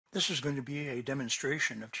This is going to be a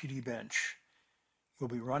demonstration of TdBench. We'll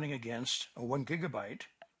be running against a 1 GB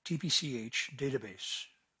TPC-H database.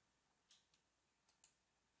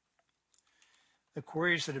 The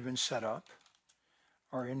queries that have been set up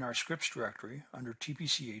are in our scripts directory under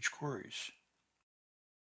TPC-H queries.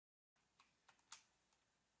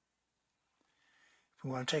 If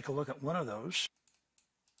we want to take a look at one of those,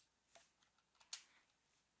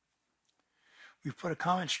 we've put a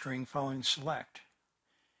comment string following select.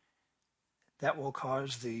 That will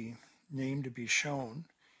cause the name to be shown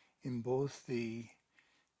in both the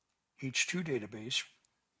H2 database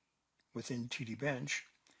within TdBench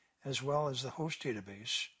as well as the host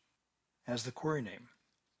database as the query name.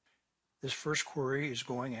 This first query is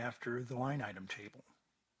going after the line item table.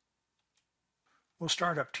 We'll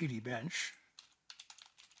start up TdBench.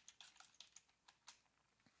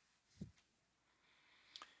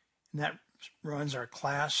 And that runs our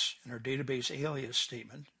class and our database alias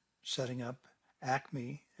statement, setting up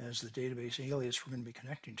Acme as the database alias we're going to be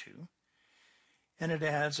connecting to. And it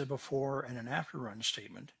adds a before and an after run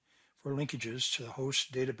statement for linkages to the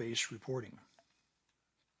host database reporting.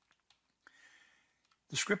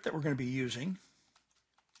 The script that we're going to be using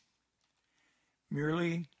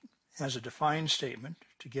merely has a define statement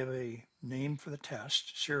to give a name for the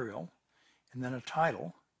test, serial, and then a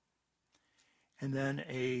title, and then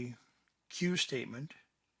a queue statement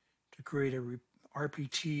to create a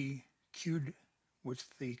RPT queued with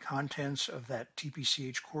the contents of that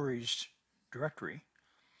TPC-H queries directory.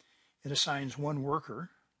 It assigns one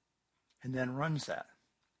worker and then runs that.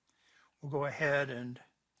 We'll go ahead and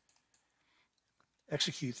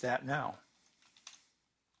execute that now.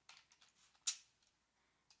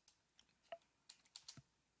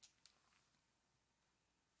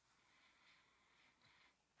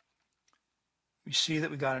 We see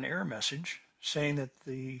that we got an error message saying that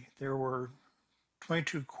there were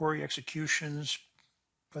 22 query executions,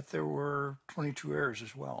 but there were 22 errors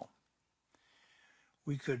as well.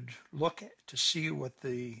 We could look to see what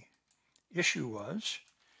the issue was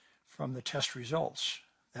from the test results.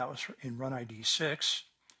 That was in run ID 6.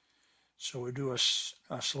 So we do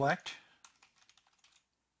a select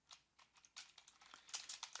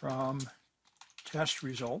from test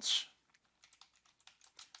results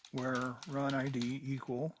where run ID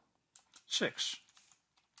equal 6.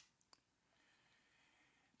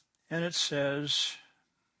 And it says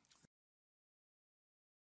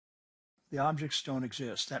the objects don't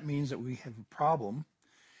exist. That means that we have a problem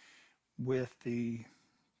with the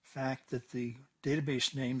fact that the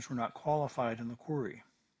database names were not qualified in the query.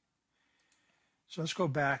 So let's go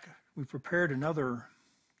back. We prepared another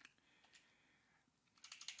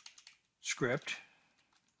script,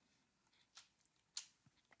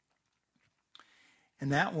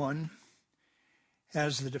 and that one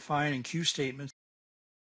has the define and queue statements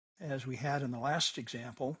as we had in the last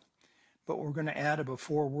example, but we're going to add a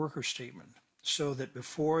before worker statement so that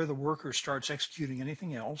before the worker starts executing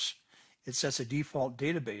anything else, it sets a default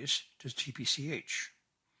database to TPC-H,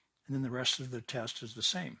 and then the rest of the test is the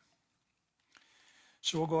same.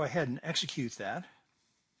 So we'll go ahead and execute that.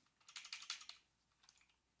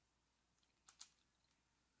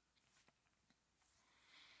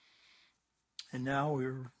 And now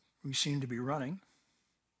we seem to be running,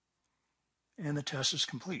 and the test is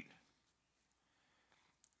complete.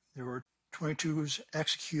 There were 22s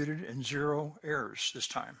executed and 0 errors this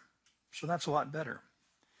time. So that's a lot better.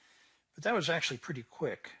 But that was actually pretty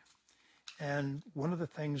quick. And one of the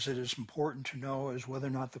things that is important to know is whether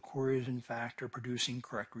or not the queries in fact are producing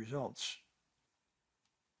correct results.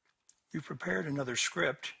 We've prepared another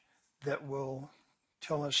script that will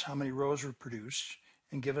tell us how many rows were produced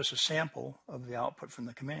and give us a sample of the output from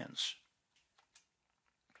the commands.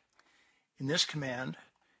 In this command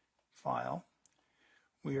file,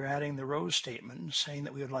 we are adding the rows statement saying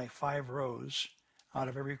that we would like 5 rows out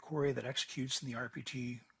of every query that executes in the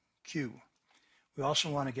RPT queue. We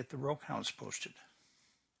also want to get the row counts posted.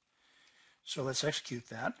 So let's execute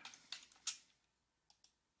that.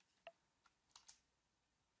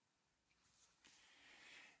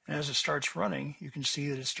 And as it starts running, you can see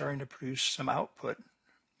that it's starting to produce some output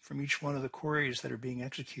from each one of the queries that are being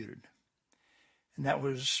executed. And that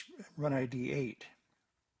was run ID 8.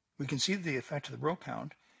 We can see the effect of the row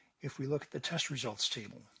count if we look at the test results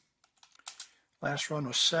table. Last run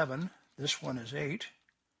was 7, this one is 8.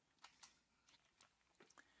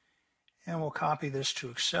 And we'll copy this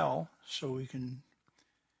to Excel so we can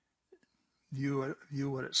view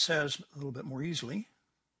what it says a little bit more easily.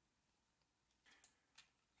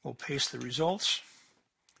 We'll paste the results.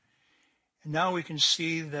 And now we can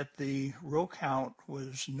see that the row count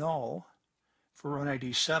was null for run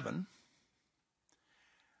ID 7.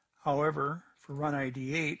 However, for run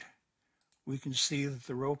ID 8, we can see that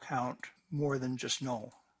the row count more than just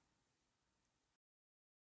null.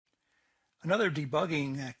 Another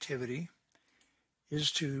debugging activity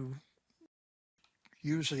is to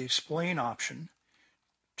use the explain option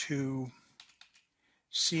to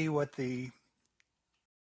see whether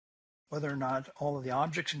or not all of the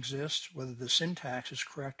objects exist, whether the syntax is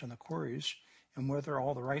correct on the queries, and whether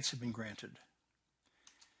all the rights have been granted.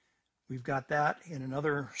 We've got that in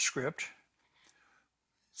another script.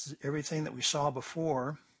 It's everything that we saw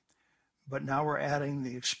before, but now we're adding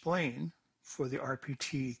the explain for the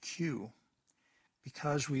RPT queue.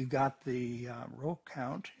 Because we've got the row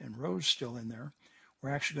count and rows still in there,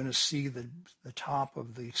 we're actually going to see the top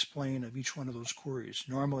of the explain of each one of those queries.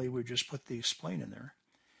 Normally we just put the explain in there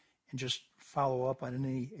and just follow up on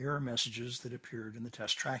any error messages that appeared in the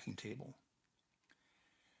test tracking table.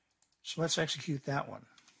 So let's execute that one.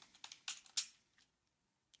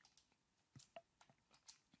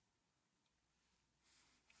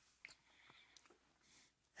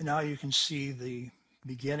 And now you can see the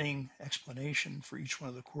beginning explanation for each one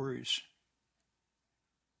of the queries.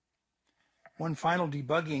 One final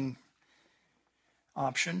debugging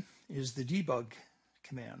option is the debug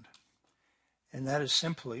command, and that is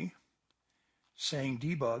simply saying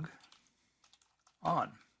debug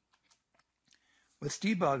on. With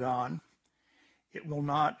debug on, it will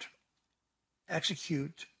not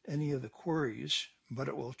execute any of the queries, but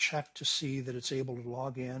it will check to see that it's able to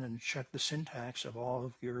log in and check the syntax of all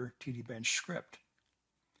of your TdBench script.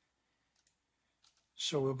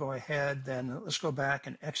 So we'll go ahead then, let's go back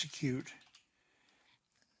and execute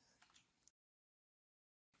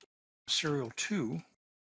serial 2.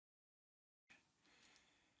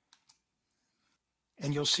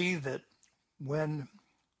 And you'll see that when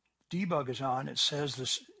debug is on, it says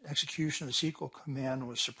this execution of the SQL command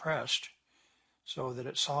was suppressed, so that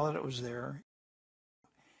it saw that it was there.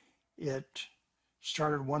 It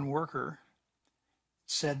started one worker,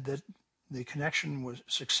 said that the connection was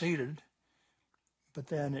succeeded, but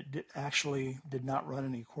then it actually did not run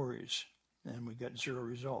any queries, and we got 0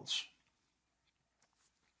 results.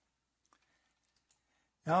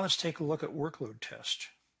 Now let's take a look at workload test.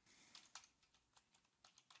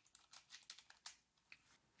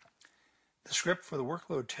 The script for the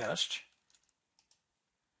workload test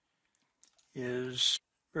is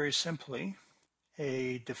very simply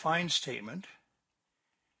a define statement,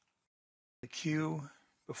 the queue,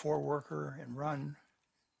 before worker, and run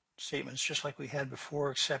statements just like we had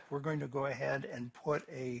before, except we're going to go ahead and put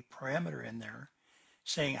a parameter in there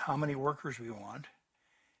saying how many workers we want,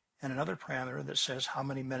 and another parameter that says how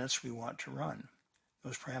many minutes we want to run.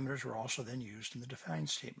 Those parameters are also then used in the define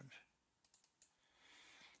statement.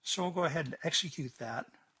 So we'll go ahead and execute that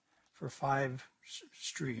for 5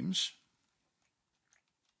 streams.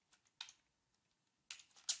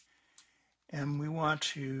 And we want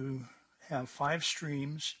to have 5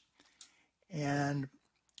 streams, and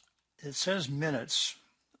it says minutes.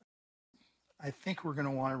 I think we're going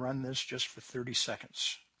to want to run this just for 30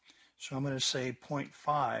 seconds. So I'm going to say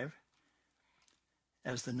 0.5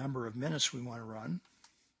 as the number of minutes we want to run.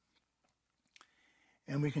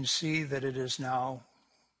 And we can see that it is now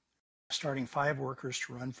starting 5 workers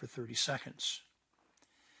to run for 30 seconds.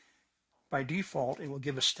 By default, it will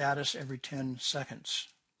give a status every 10 seconds.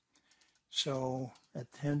 So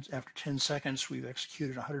after 10 seconds, we've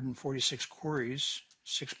executed 146 queries,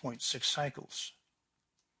 6.6 cycles.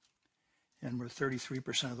 And we're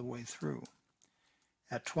 33% of the way through.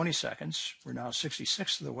 At 20 seconds, we're now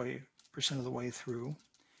 66% of the way through,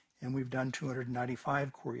 and we've done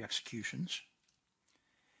 295 query executions.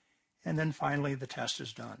 And then finally, the test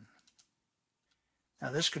is done.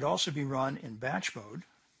 Now this could also be run in batch mode.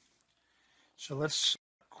 So let's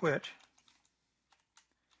quit.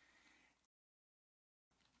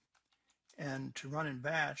 And to run in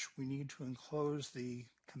batch, we need to enclose the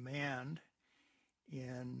command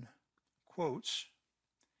in quotes.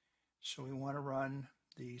 So we want to run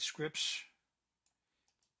the scripts,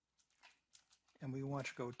 and we want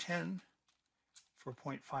to go 10 for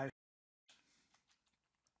 0.5.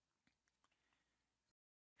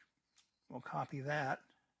 We'll copy that.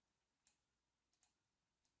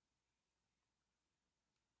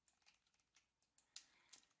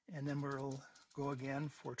 And then we'll go again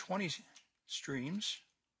for 20 streams.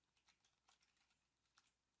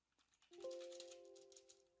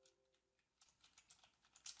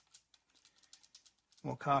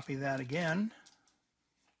 We'll copy that again,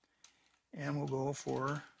 and we'll go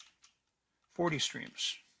for 40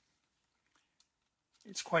 streams.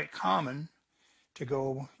 It's quite common to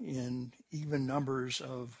go in even numbers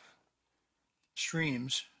of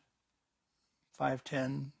streams, 5,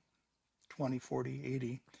 10, 20, 40,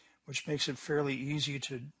 80, which makes it fairly easy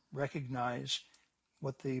to recognize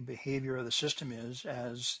what the behavior of the system is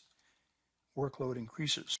as workload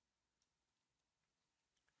increases.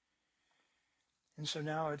 And so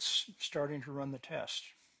now it's starting to run the test.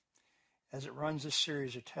 As it runs this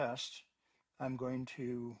series of tests, I'm going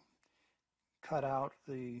to cut out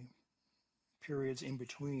the periods in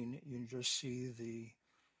between. You can just see the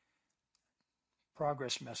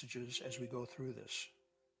progress messages as we go through this.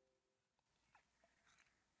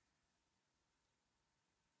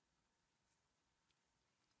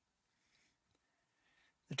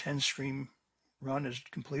 The 10-stream run is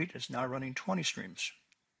complete. It's now running 20 streams.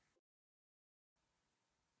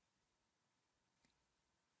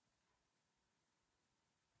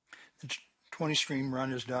 The 20-stream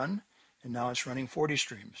run is done, and now it's running 40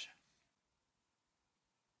 streams.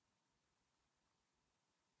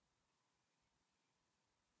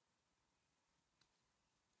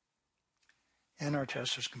 And our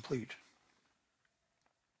test is complete.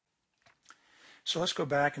 So let's go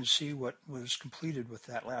back and see what was completed with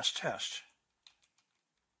that last test.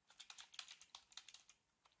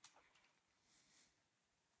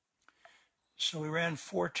 So we ran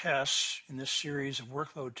 4 tests in this series of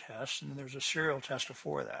workload tests, and then there's a serial test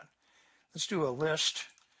before that. Let's do a list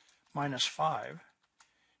 -5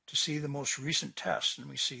 to see the most recent tests, and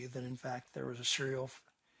we see that in fact there was a serial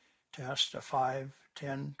test, a 5,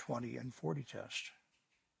 10, 20, and 40 test.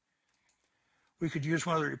 We could use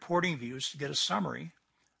one of the reporting views to get a summary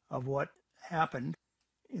of what happened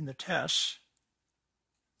in the tests.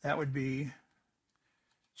 That would be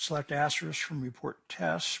select asterisk from report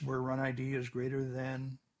tests where run ID is greater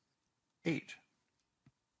than 8.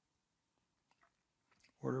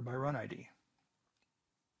 Order by run ID.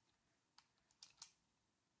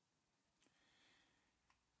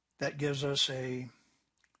 That gives us a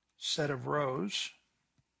set of rows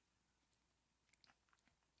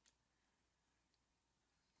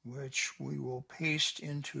which we will paste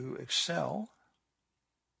into Excel,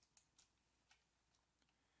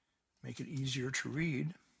 make it easier to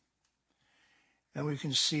read. And we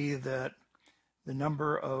can see that the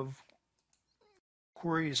number of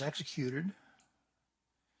queries executed,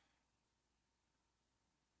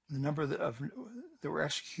 the number that were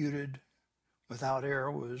executed without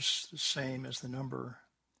error was the same as the number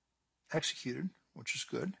executed, which is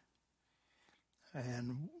good.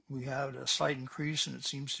 And we had a slight increase, and it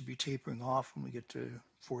seems to be tapering off when we get to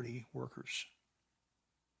 40 workers.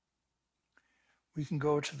 We can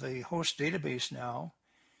go to the host database now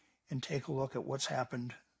and take a look at what's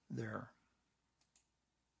happened there.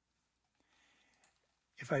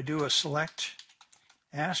 If I do a select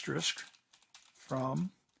asterisk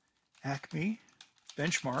from Acme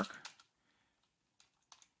benchmark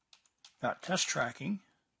 .test tracking,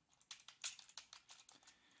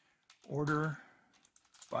 order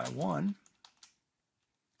by 1,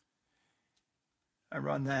 I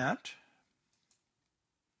run that,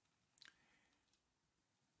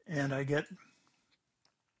 and I get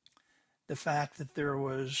the fact that there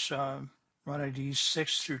was run IDs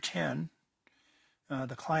 6 through 10.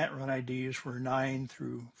 The client run IDs were 9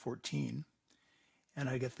 through 14, and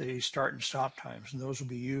I get the start and stop times, and those will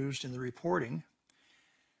be used in the reporting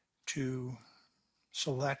to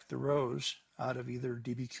select the rows out of either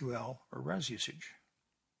DBQL or res usage.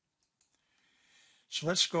 So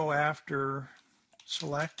let's go after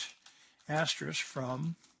select asterisk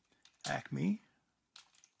from Acme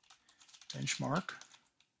benchmark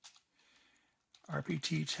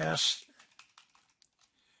RPT test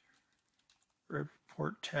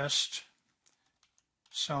report test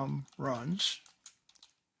some runs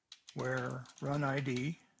where run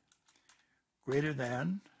ID greater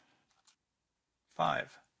than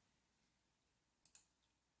 5.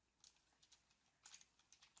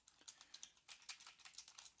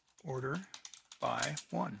 Order by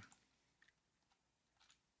 1.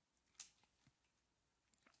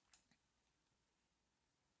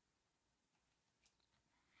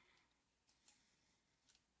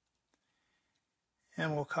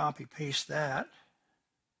 And we'll copy paste that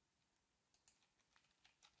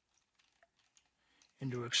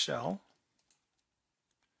into Excel.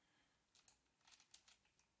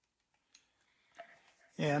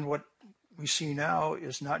 And what we see now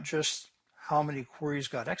is not just how many queries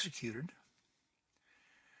got executed,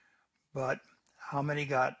 but how many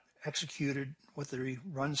got executed with the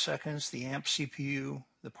run seconds, the AMP CPU,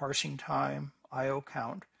 the parsing time, IO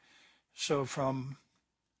count. So from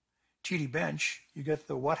TdBench, you get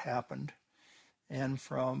the what happened, and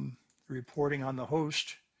from reporting on the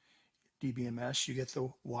host DBMS, you get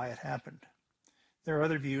the why it happened. There are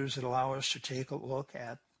other views that allow us to take a look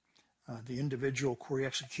at the individual query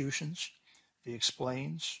executions. It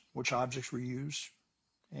explains which objects were used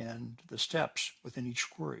and the steps within each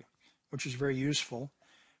query, which is very useful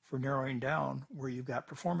for narrowing down where you've got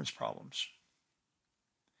performance problems.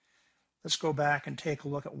 Let's go back and take a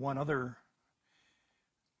look at one other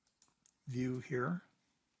view here.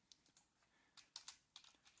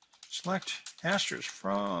 Select asterisk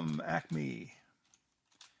from Acme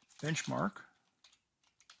benchmark.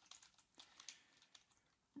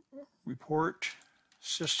 Report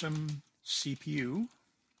system CPU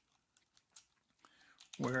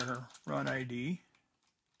where run ID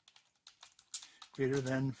greater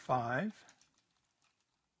than 5.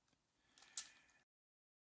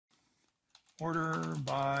 Order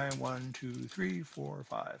by 1, 2, 3, 4,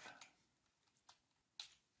 5.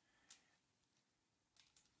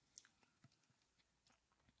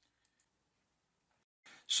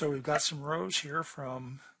 So we've got some rows here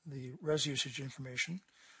from the res usage information.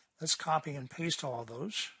 Let's copy and paste all of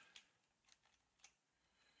those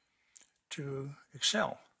to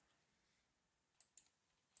Excel.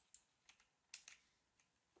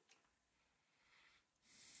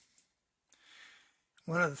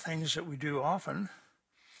 One of the things that we do often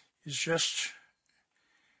is just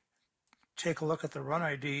take a look at the run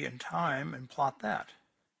ID and time and plot that.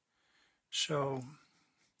 So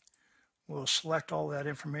we'll select all that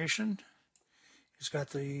information. It's got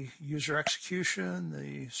the user execution,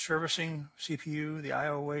 the servicing CPU, the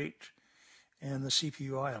I/O wait, and the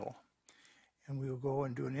CPU idle. And we will go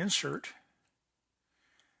and do an insert.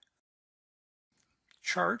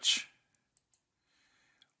 Charts.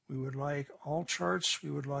 We would like all charts.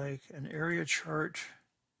 We would like an area chart.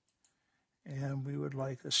 And we would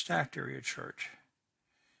like a stacked area chart.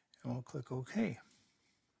 And we'll click OK.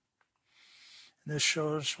 And this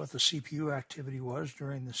shows what the CPU activity was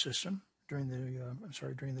during the system, during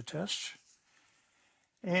the test.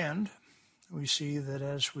 And we see that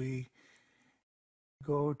as we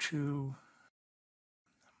go to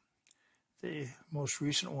the most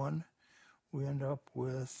recent one, we end up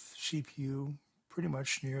with CPU pretty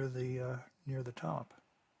much near the top.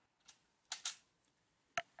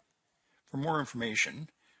 For more information,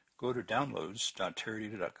 go to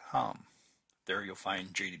downloads.teradata.com. There you'll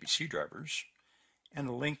find JDBC drivers and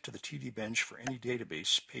a link to the TdBench for any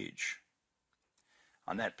database page.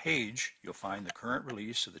 On that page, you'll find the current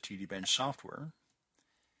release of the TdBench software,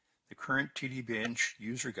 the current TdBench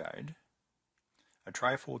user guide, a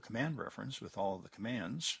trifold command reference with all of the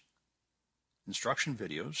commands, instruction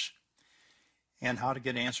videos, and how to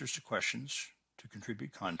get answers to questions, to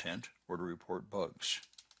contribute content, or to report bugs.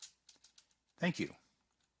 Thank you.